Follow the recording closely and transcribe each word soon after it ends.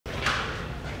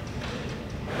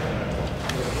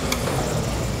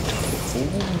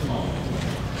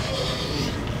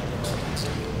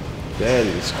That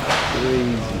is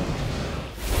crazy.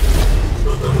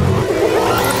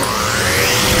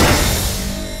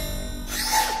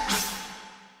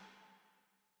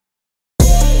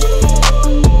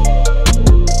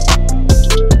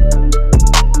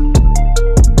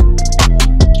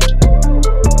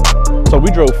 So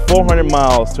we drove 400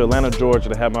 miles to Atlanta, Georgia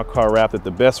to have my car wrapped at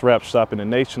the best wrap shop in the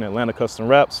nation, Atlanta Custom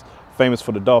Wraps, famous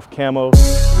for the Dolph Camo.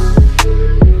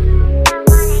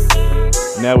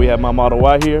 Now we have my Model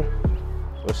Y here.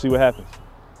 Let's see what happens.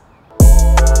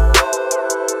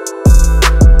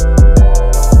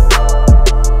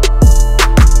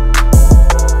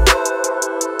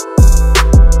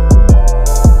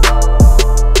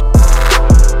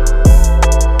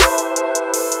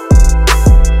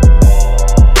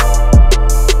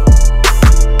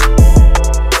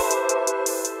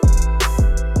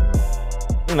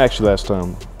 And actually last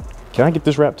time, can I get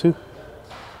this wrap too?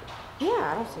 Yeah,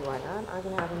 I don't see why not. I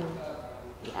can have them.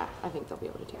 Yeah, I think they'll be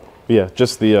able to do that. Yeah,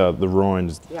 just the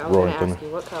roaring. Yeah, I was going to ask you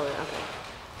what color. Okay.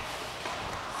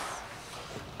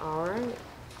 All right.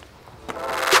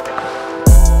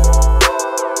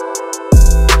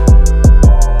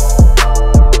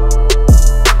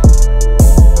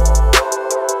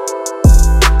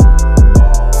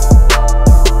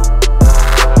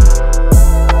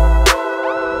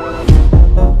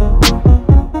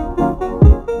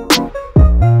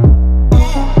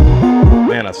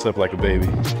 I slept like a baby.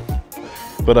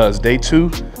 But it's day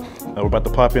 2. We're about to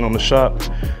pop in on the shop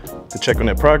to check on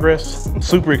that progress. I'm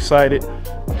super excited,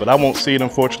 but I won't see it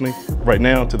unfortunately right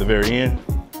now to the very end,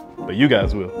 but you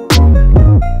guys will.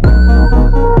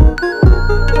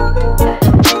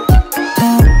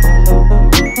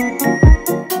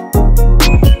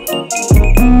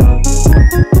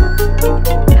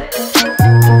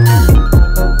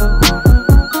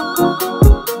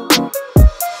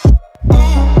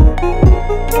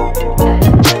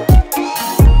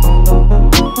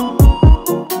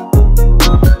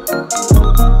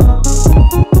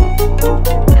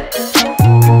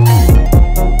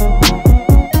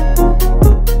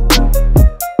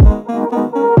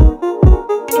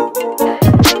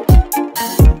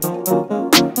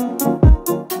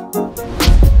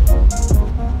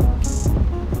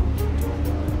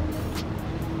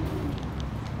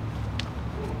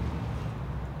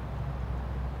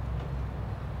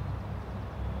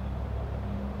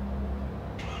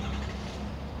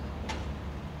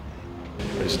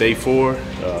 It's day 4.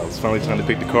 It's finally time to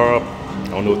pick the car up. I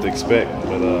don't know what to expect,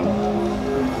 but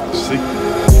let's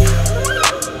see.